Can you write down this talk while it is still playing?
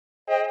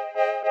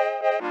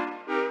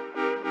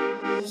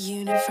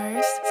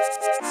Universe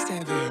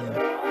 7.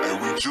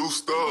 And we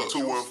juiced up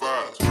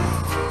 215.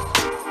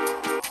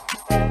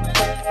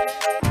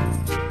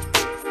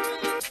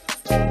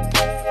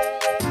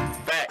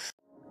 Facts.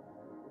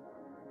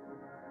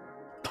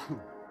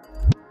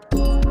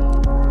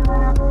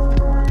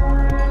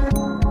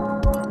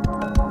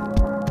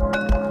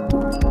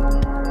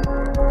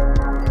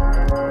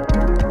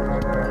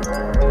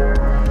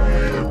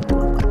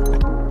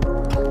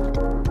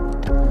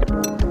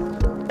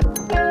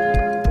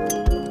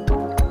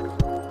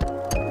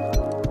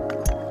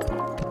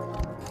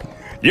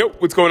 Yo,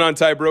 what's going on,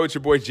 Ty Bro? It's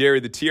your boy Jerry,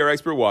 the TR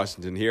Expert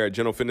Washington, here at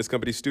General Fitness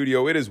Company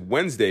Studio. It is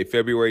Wednesday,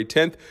 February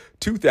 10th,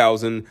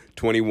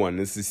 2021.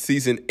 This is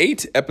Season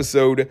 8,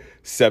 Episode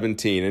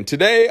 17. And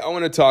today, I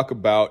want to talk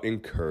about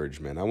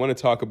encouragement. I want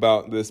to talk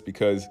about this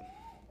because,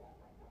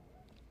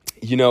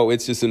 you know,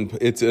 it's just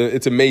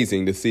it's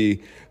amazing to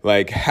see,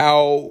 like,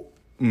 how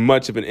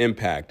much of an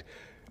impact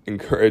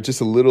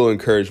just a little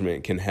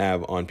encouragement can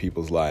have on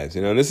people's lives.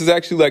 You know, and this is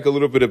actually like a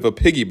little bit of a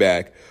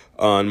piggyback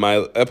on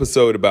my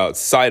episode about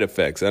side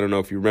effects. I don't know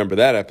if you remember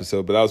that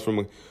episode, but that was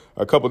from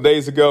a couple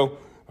days ago,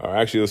 or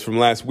actually it was from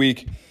last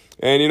week.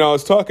 And, you know, I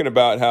was talking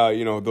about how,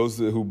 you know, those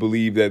who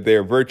believe that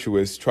they're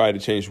virtuous try to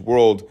change the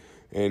world.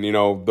 And, you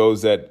know,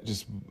 those that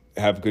just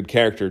have good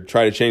character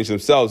try to change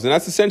themselves. And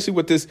that's essentially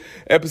what this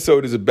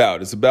episode is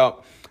about. It's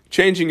about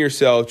changing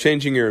yourself,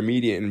 changing your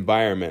immediate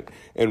environment,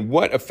 and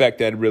what effect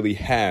that really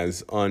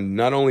has on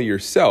not only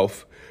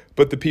yourself,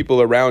 but the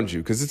people around you.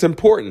 Because it's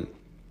important,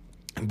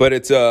 but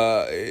it's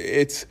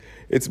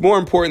more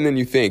important than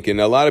you think. And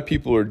a lot of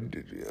people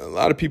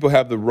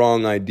have the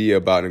wrong idea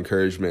about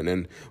encouragement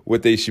and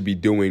what they should be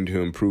doing to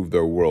improve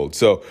their world.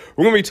 So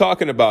we're going to be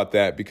talking about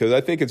that because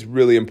I think it's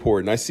really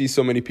important. I see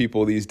so many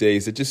people these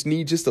days that just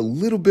need just a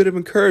little bit of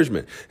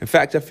encouragement. In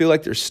fact, I feel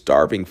like they're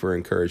starving for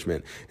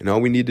encouragement, and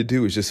all we need to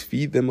do is just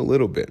feed them a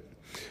little bit.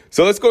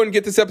 So let's go ahead and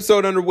get this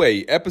episode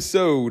underway.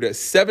 Episode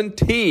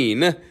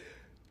 17,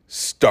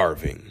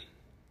 Starving.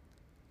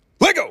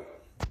 Let go!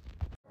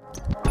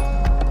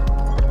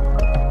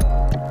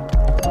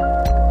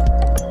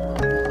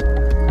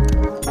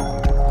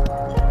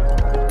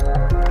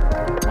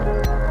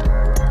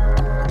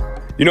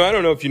 You know, I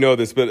don't know if you know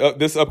this, but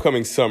this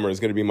upcoming summer is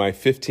going to be my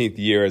 15th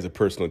year as a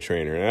personal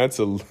trainer, and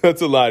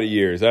that's a lot of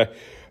years. I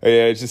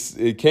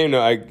came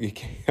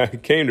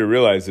to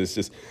realize this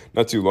just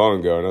not too long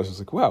ago, and I was just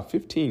like, wow,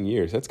 15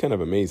 years, that's kind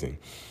of amazing.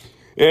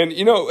 And,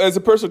 you know, as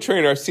a personal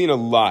trainer, I've seen a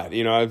lot.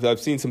 You know, I've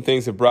seen some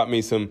things that brought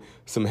me some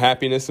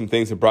happiness, some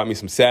things that brought me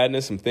some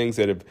sadness, some things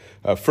that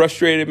have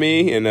frustrated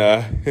me, and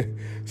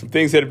some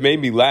things that have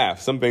made me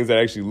laugh, some things that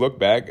I actually look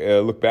back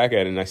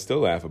at and I still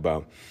laugh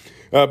about.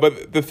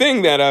 But the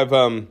thing that I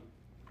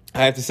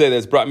have to say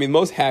that's brought me the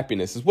most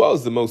happiness as well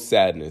as the most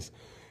sadness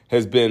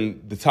has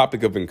been the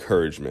topic of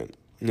encouragement.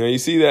 Now, you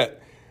see that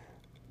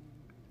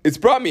it's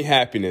brought me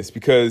happiness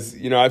because,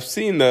 you know, I've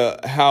seen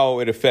how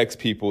it affects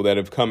people that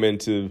have come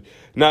into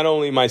not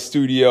only my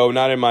studio,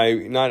 not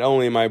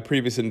only in my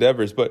previous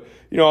endeavors, but,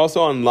 you know, also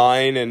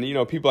online and, you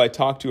know, people I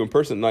talk to in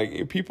person,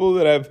 like people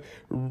that I've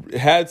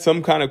had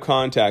some kind of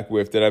contact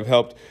with that I've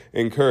helped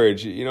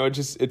encourage. You know,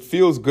 it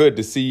feels good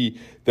to see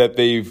that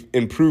they've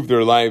improved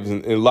their lives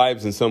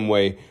in some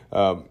way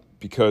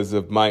because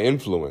of my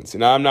influence.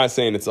 And I'm not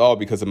saying it's all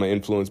because of my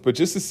influence, but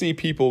just to see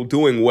people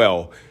doing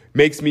well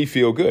makes me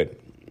feel good.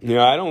 You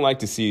know, I don't like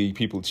to see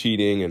people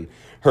cheating and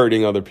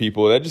hurting other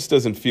people. That just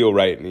doesn't feel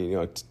right, you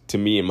know, to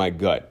me in my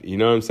gut. You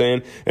know what I'm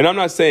saying? And I'm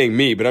not saying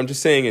me, but I'm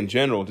just saying in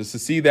general, just to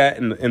see that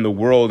in the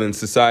world and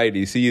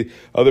society, see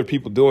other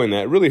people doing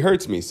that, it really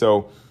hurts me.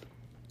 So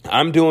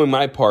I'm doing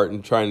my part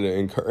in trying to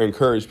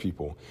encourage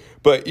people.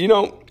 But, you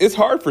know, it's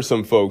hard for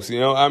some folks. You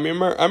know, I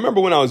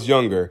remember when I was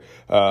younger,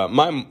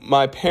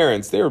 my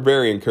parents, they were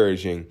very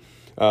encouraging.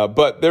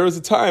 But there was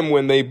a time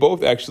when they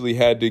both actually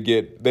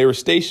they were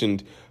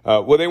stationed.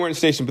 Well, they weren't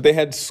stationed, but they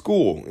had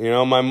school. You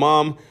know, my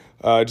mom,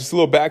 just a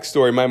little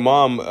backstory. My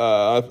mom,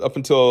 up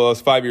until I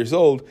was 5 years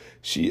old,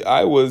 she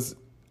was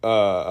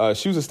a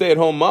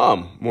stay-at-home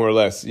mom, more or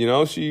less. You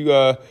know,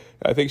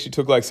 I think she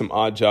took like some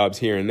odd jobs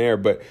here and there,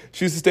 but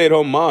she was a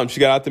stay-at-home mom. She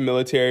got out the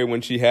military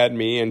when she had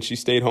me, and she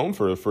stayed home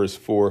for the first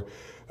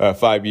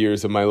 5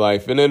 years of my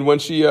life. And then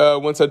once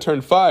I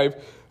turned 5,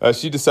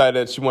 she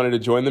decided that she wanted to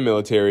join the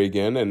military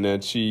again, and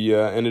that she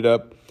ended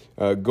up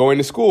going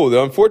to school.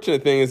 The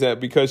unfortunate thing is that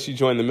because she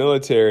joined the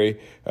military,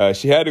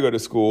 she had to go to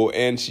school,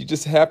 and she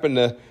just happened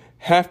to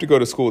have to go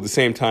to school at the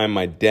same time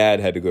my dad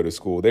had to go to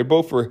school. They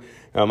both were.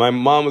 My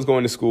mom was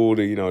going to school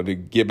to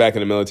get back in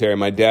the military.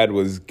 My dad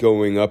was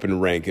going up in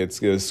rank.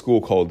 It's a school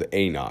called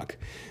ANOC.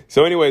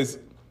 So, anyways,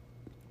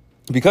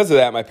 because of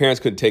that, my parents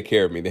couldn't take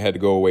care of me. They had to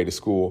go away to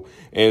school,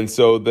 and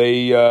so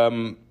they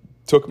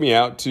took me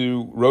out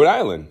to Rhode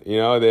Island. You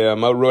know,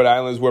 Rhode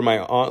Island is where my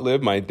aunt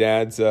lived, my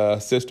dad's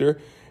sister,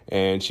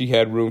 and she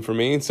had room for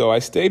me, and so I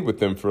stayed with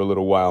them for a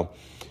little while.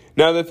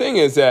 Now, the thing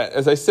is that,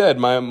 as I said,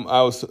 my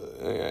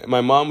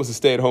mom was a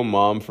stay-at-home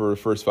mom for the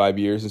first 5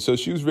 years, and so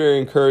she was very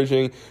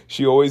encouraging.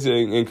 She always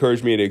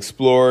encouraged me to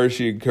explore.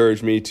 She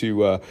encouraged me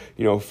to,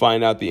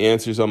 find out the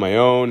answers on my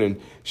own, and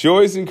she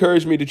always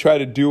encouraged me to try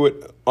to do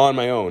it on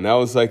my own. That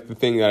was like the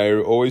thing that I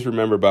always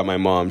remember about my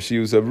mom. She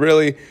was a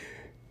really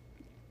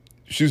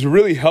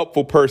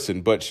helpful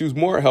person, but she was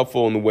more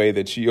helpful in the way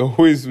that she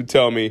always would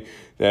tell me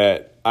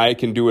that I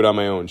can do it on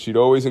my own. She'd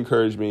always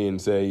encourage me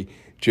and say,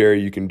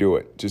 Jerry, you can do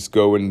it. Just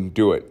go and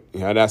do it.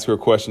 I'd ask her a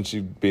question.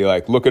 She'd be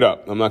like, look it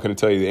up. I'm not going to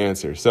tell you the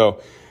answer. So,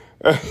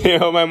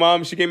 my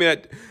mom, she gave me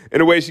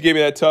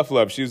that tough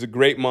love. She was a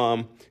great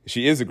mom.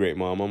 She is a great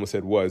mom. I almost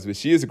said was, but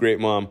she is a great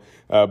mom.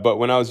 But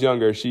when I was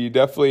younger, she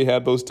definitely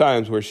had those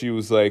times where she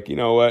was like, you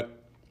know what?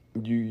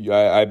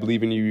 I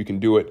believe in you. You can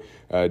do it.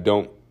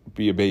 Don't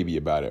be a baby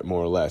about it,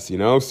 more or less,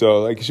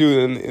 So like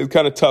it was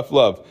kind of tough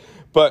love.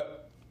 But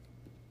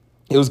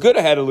it was good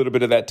I had a little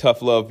bit of that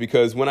tough love,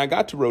 because when I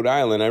got to Rhode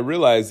Island, I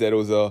realized that it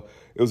was a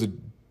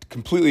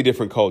completely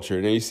different culture.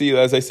 And you see,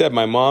 as I said,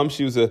 my mom,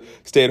 she was a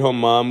stay-at-home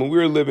mom, and we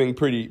were living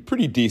pretty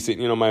decent.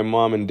 My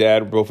mom and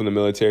dad were both in the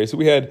military, so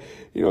we had,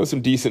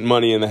 some decent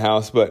money in the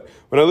house. But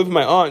when I lived with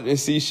my aunt, you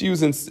see, she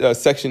was in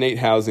Section 8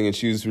 housing, and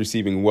she was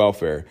receiving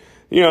welfare.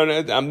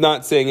 And I'm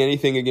not saying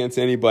anything against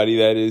anybody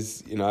that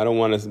is, I don't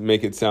want to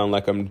make it sound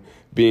like I'm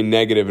being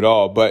negative at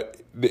all,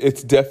 but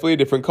it's definitely a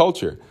different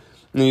culture.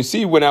 And you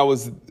see, when I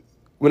was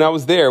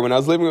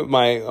living with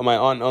my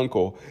aunt and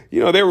uncle,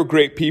 they were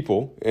great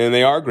people, and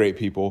they are great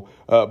people,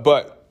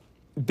 but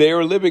they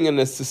were living in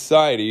a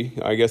society,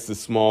 I guess the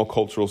small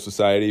cultural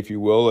society, if you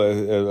will,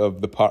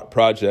 of the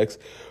projects,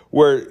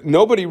 where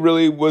nobody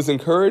really was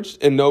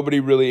encouraged and nobody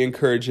really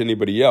encouraged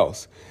anybody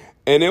else.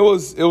 And it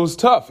was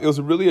tough. It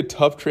was really a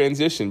tough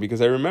transition,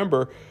 because I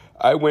remember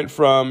I went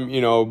from,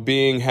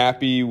 being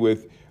happy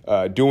with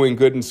doing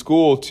good in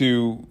school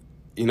to,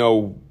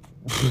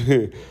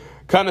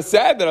 kind of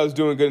sad that I was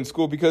doing good in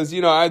school, because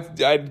when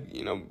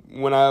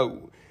I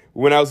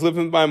was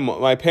living with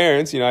my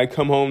parents, I'd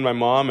come home to my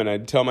mom and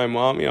I'd tell my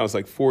mom, I was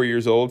like 5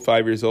 years old,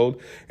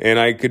 and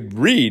I could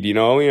read.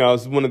 I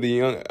was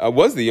I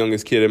was the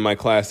youngest kid in my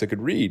class that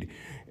could read.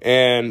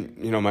 And,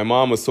 my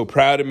mom was so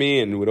proud of me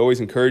and would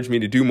always encourage me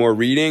to do more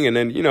reading. And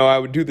then, I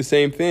would do the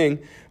same thing.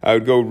 I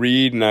would go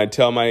read, and I'd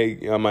tell my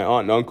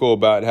aunt and uncle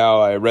about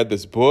how I read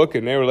this book,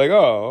 and they were like,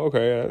 oh,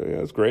 okay,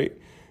 that's great.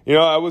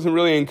 I wasn't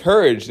really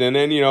encouraged. And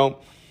then,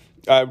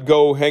 I'd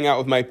go hang out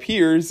with my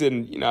peers,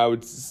 and, I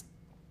would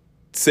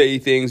say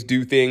things,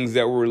 do things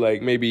that were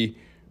like maybe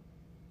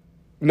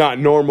not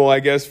normal, I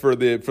guess, for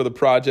the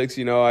projects.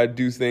 I'd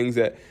do things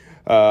that,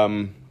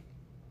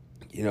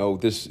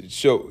 this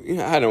show,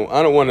 I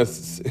don't want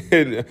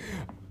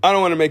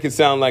to make it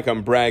sound like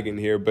I'm bragging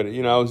here, but,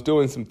 I was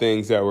doing some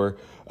things that were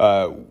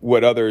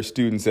what other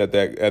students at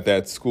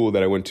that school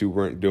that I went to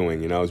weren't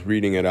doing. I was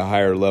reading at a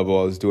higher level.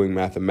 I was doing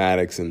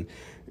mathematics, and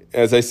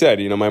as I said,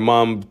 my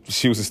mom,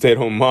 she was a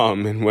stay-at-home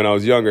mom, and when I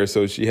was younger,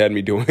 so she had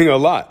me doing a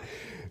lot.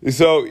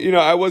 So,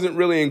 I wasn't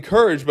really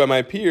encouraged by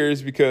my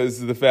peers,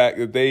 because of the fact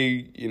that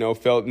they,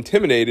 felt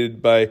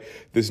intimidated by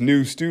this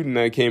new student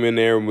that came in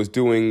there and was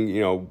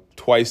doing,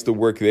 twice the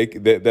work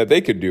that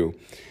they could do.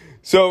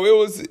 So it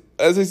was,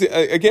 as I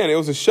say, again, it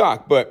was a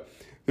shock. But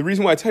the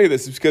reason why I tell you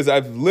this is because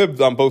I've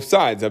lived on both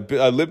sides. I've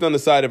lived on the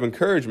side of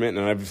encouragement,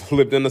 and I've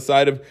lived on the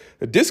side of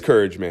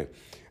discouragement.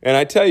 And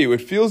I tell you,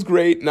 it feels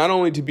great not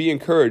only to be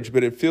encouraged,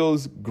 but it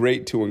feels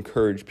great to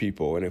encourage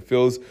people. And it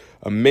feels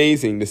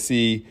amazing to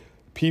see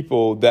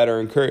people that are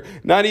encouraged,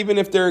 not even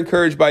if they're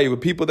encouraged by you,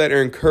 but people that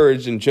are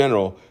encouraged in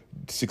general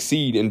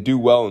succeed and do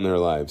well in their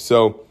lives.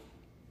 So,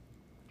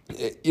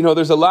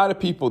 there's a lot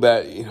of people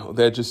that,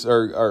 that just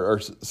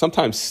are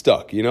sometimes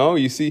stuck.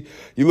 You see,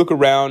 you look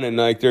around and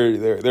like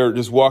they're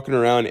just walking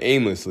around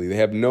aimlessly. They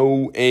have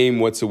no aim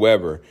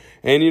whatsoever.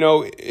 And,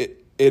 it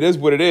is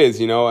what it is.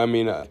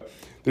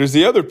 There's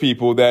the other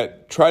people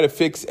that try to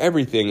fix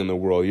everything in the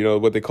world,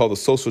 what they call the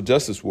social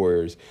justice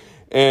warriors.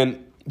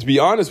 And to be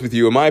honest with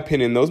you, in my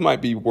opinion, those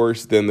might be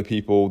worse than the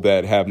people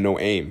that have no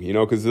aim,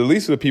 because at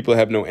least the people that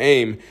have no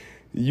aim,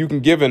 you can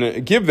give them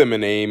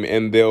an aim,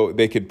 and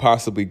they could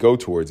possibly go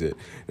towards it.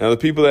 Now, the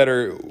people that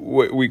are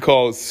what we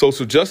call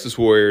social justice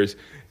warriors,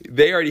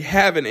 they already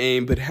have an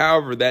aim, but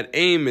however, that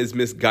aim is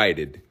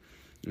misguided.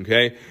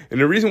 Okay.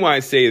 And the reason why I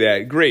say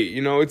that, great,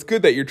 it's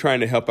good that you're trying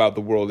to help out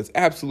the world. It's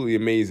absolutely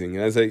amazing.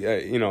 And as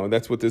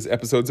that's what this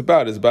episode's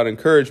about, is about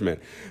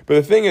encouragement. But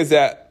the thing is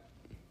that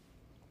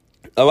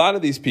a lot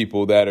of these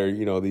people that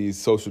are,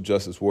 these social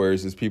justice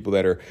warriors, is people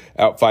that are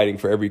out fighting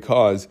for every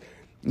cause.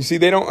 You see,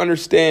 they don't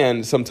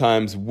understand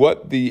sometimes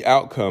what the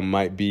outcome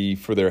might be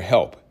for their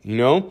help,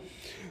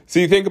 So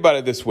you think about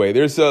it this way.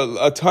 There's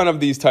a ton of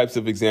these types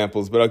of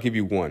examples, but I'll give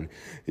you one.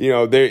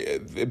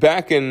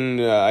 Back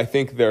in I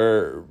think it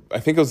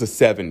was the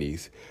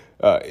 70s,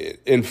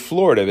 in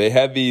Florida, they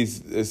had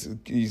these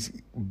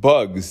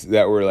bugs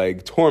that were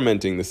like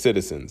tormenting the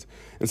citizens.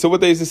 And so what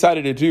they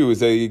decided to do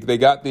is they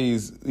got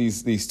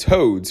these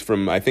toads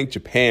from, I think,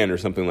 Japan or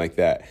something like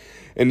that.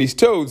 And these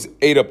toads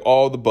ate up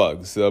all the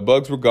bugs. The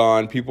bugs were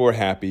gone. People were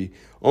happy.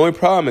 Only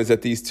problem is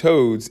that these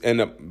toads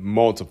end up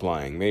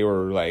multiplying. They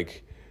were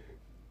like,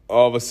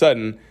 all of a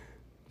sudden,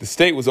 the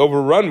state was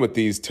overrun with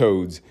these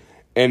toads.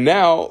 And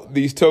now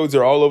these toads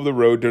are all over the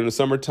road during the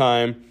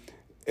summertime.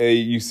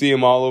 You see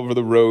them all over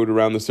the road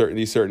around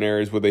these certain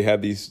areas where they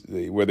had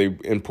where they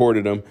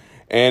imported them.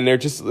 And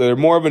they're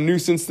more of a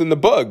nuisance than the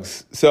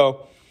bugs.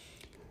 So,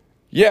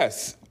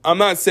 yes, I'm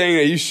not saying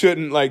that you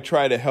shouldn't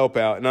try to help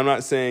out, and I'm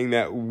not saying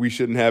that we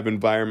shouldn't have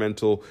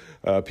environmental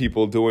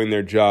people doing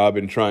their job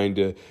and trying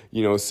to,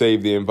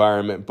 save the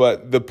environment.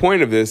 But the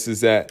point of this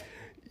is that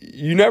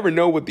you never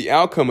know what the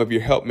outcome of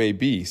your help may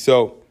be.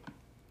 So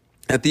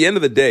at the end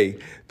of the day,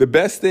 the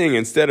best thing,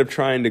 instead of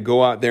trying to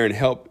go out there and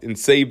help and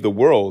save the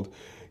world,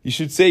 you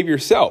should save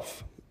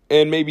yourself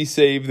and maybe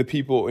save the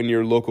people in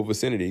your local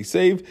vicinity.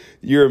 Save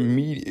your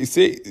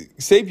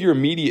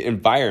immediate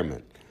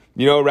environment.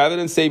 Rather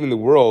than saving the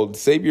world,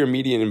 save your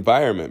immediate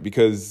environment,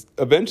 because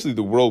eventually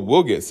the world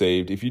will get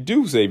saved if you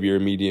do save your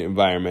immediate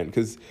environment.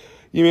 Because,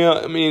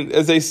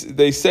 as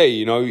they say,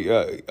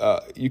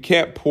 you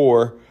can't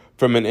pour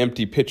from an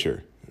empty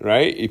pitcher,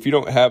 right? If you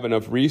don't have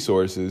enough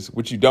resources,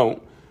 which you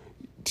don't,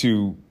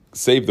 to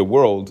save the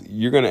world,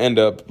 you're going to end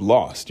up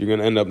lost. You're going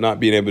to end up not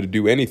being able to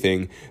do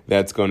anything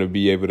that's going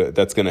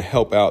to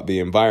help out the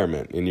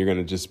environment. And you're going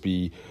to just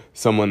be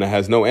someone that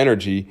has no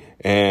energy,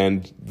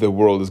 and the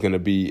world is going to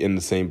be in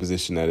the same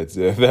position that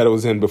it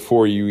was in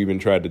before you even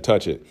tried to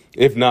touch it,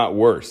 if not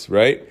worse,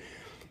 right?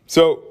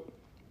 So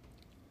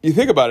you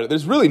think about it,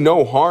 there's really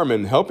no harm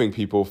in helping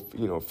people,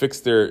 fix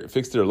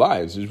their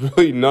lives. There's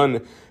really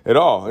none at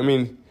all. I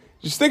mean,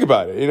 just think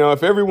about it.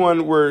 If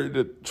everyone were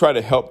to try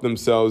to help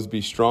themselves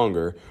be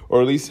stronger,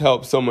 or at least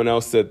help someone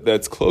else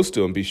that's close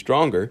to them be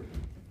stronger,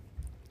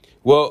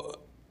 well,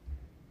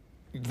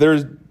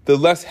 there's the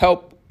less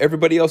help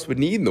everybody else would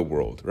need in the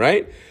world,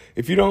 right?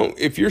 If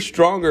you're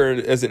stronger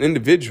as an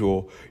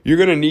individual, you're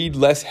going to need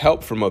less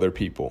help from other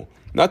people.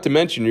 Not to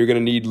mention, you're going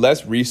to need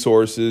less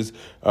resources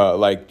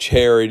like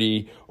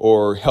charity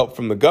or help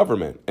from the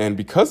government. And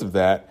because of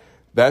that,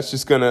 that's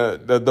just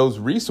those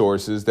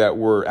resources that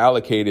were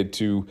allocated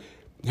to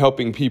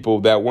helping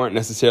people that weren't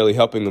necessarily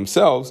helping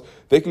themselves,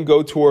 they can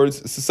go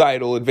towards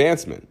societal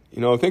advancement.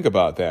 Think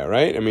about that,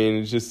 right? I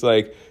mean, it's just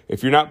like,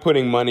 if you're not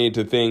putting money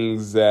to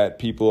things that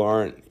people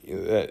aren't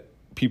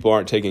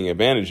taking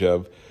advantage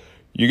of,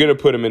 you're going to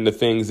put them into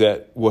things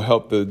that will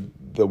help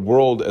the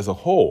world as a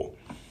whole.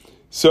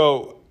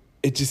 So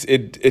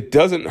it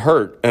doesn't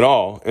hurt at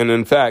all. And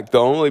in fact, the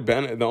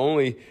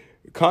only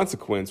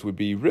consequence would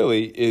be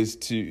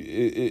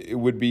it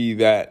would be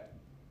that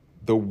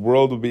the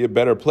world would be a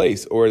better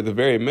place, or at the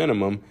very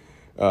minimum,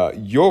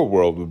 your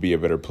world would be a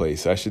better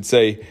place. I should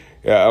say,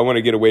 I want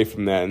to get away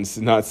from that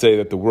and not say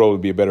that the world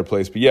would be a better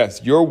place, but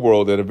yes, your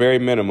world at a very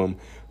minimum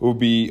will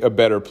be a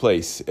better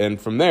place. And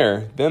from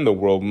there, then the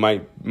world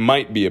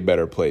might be a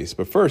better place.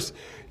 But first,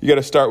 you got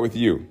to start with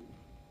you.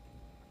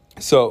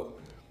 So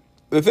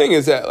the thing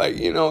is that,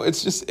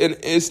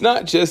 it's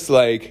not just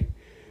like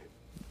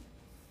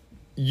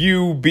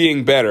you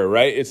being better,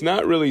 right? It's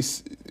not really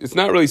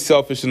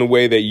selfish in the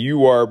way that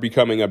you are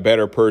becoming a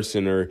better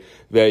person, or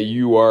that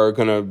you are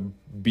going to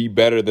be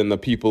better than the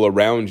people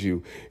around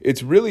you.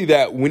 It's really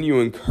that when you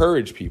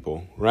encourage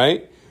people,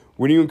 right?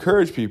 When you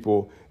encourage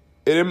people,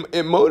 it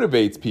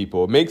motivates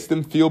people. It makes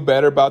them feel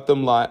better about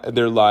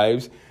their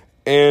lives.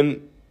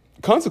 And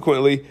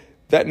consequently,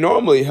 that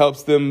normally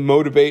helps them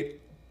motivate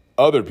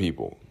other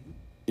people.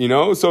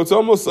 So it's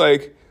almost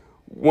like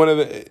one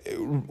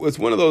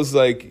of those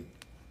like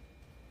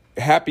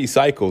happy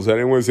cycles. I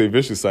didn't want to say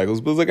vicious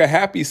cycles, but it's like a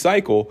happy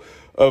cycle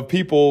of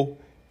people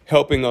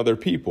helping other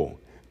people.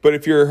 But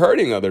if you're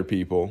hurting other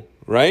people,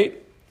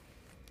 right?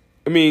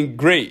 I mean,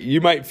 great. You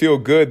might feel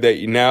good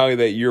that now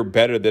that you're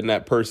better than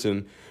that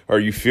person, or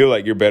you feel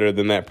like you're better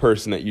than that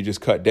person that you just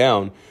cut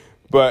down.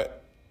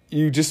 But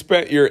you just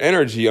spent your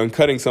energy on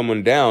cutting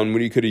someone down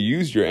when you could have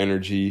used your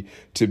energy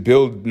to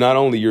build not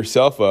only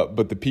yourself up,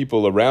 but the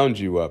people around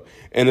you up.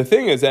 And the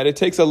thing is that it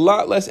takes a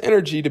lot less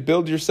energy to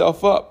build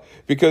yourself up,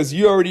 because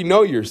you already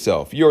know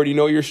yourself. You already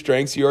know your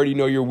strengths. You already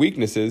know your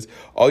weaknesses.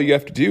 All you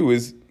have to do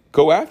is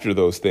go after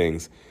those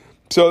things.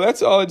 So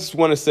that's all I just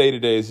want to say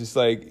today, is just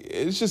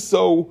it's just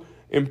so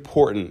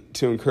important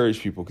to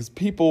encourage people, because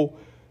people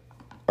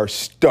are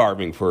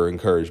starving for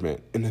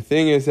encouragement. And the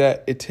thing is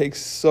that it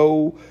takes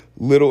so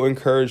little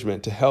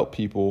encouragement to help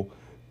people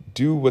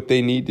do what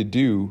they need to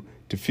do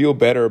to feel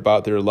better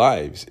about their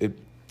lives. It's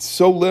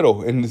so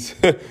little. And,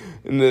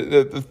 and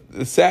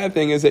the sad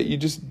thing is that you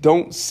just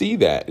don't see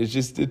that.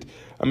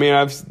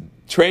 I've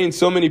trained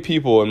so many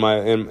people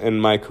in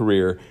my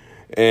career,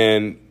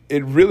 and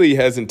it really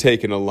hasn't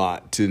taken a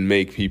lot to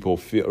make people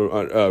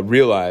feel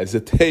realize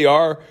that they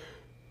are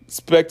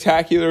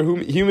spectacular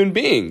human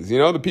beings.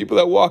 The people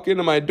that walk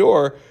into my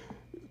door,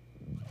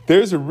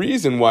 there's a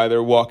reason why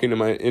they're walking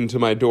into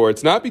my door.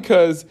 It's not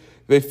because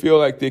they feel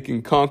like they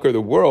can conquer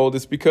the world.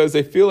 It's because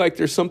they feel like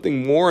there's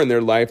something more in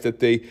their life that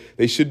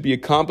they should be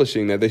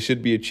accomplishing, that they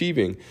should be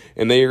achieving.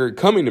 And they are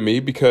coming to me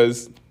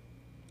because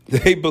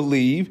They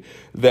believe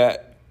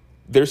that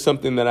there's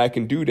something that I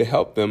can do to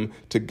help them,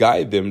 to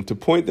guide them, to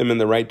point them in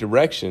the right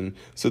direction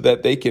so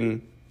that they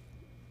can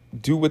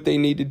do what they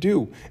need to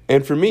do.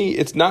 And for me,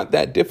 it's not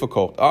that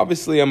difficult.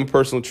 Obviously, I'm a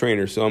personal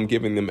trainer, so I'm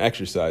giving them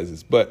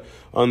exercises. But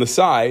on the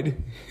side,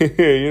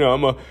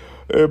 I'm a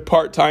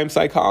part-time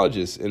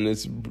psychologist.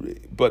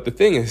 But the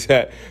thing is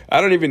that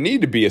I don't even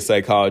need to be a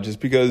psychologist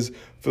because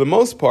for the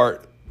most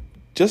part,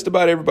 just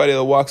about everybody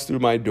that walks through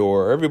my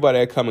door,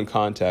 everybody I come in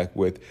contact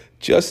with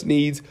just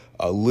needs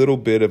a little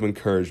bit of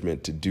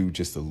encouragement to do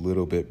just a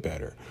little bit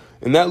better.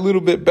 And that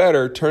little bit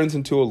better turns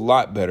into a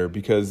lot better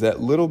because that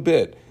little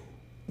bit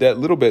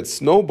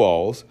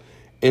snowballs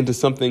into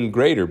something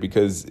greater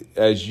because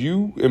as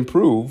you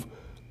improve,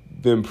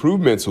 the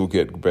improvements will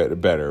get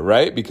better,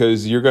 right?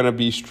 Because you're going to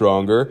be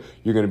stronger,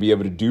 you're going to be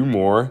able to do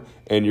more,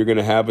 and you're going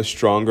to have a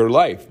stronger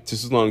life,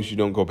 just as long as you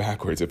don't go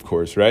backwards, of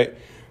course, right?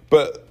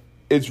 But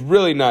it's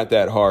really not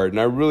that hard, and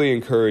I really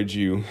encourage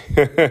you,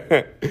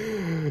 I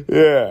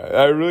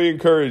really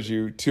encourage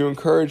you to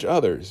encourage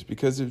others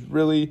because there's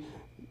really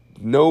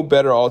no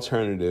better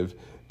alternative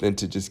than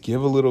to just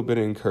give a little bit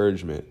of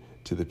encouragement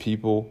to the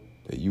people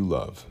that you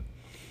love.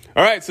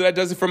 All right, so that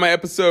does it for my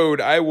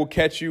episode. I will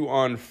catch you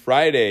on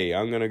Friday.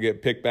 I'm going to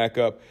get picked back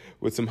up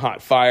with some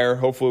hot fire.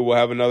 Hopefully we'll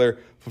have another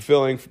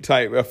fulfilling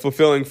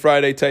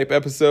Friday type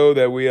episode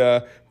that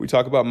we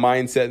talk about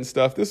mindset and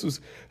stuff. This was,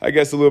 I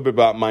guess, a little bit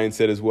about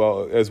mindset as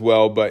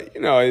well, but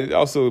it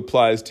also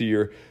applies to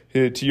your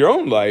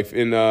own life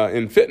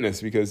in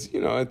fitness because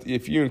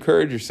if you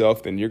encourage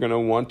yourself, then you're going to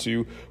want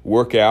to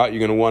work out, you're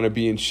going to want to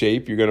be in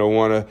shape, you're going to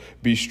want to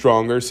be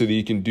stronger so that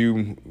you can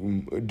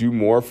do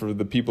more for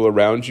the people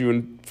around you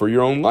and for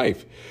your own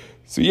life.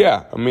 So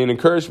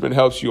encouragement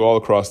helps you all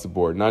across the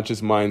board, not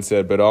just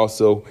mindset, but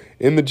also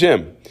in the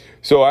gym.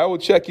 So I will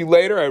check you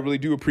later. I really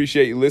do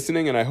appreciate you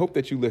listening, and I hope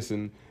that you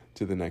listen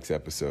to the next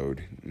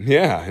episode.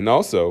 Yeah, and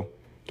also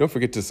don't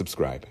forget to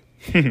subscribe.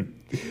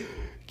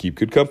 Keep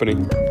good company.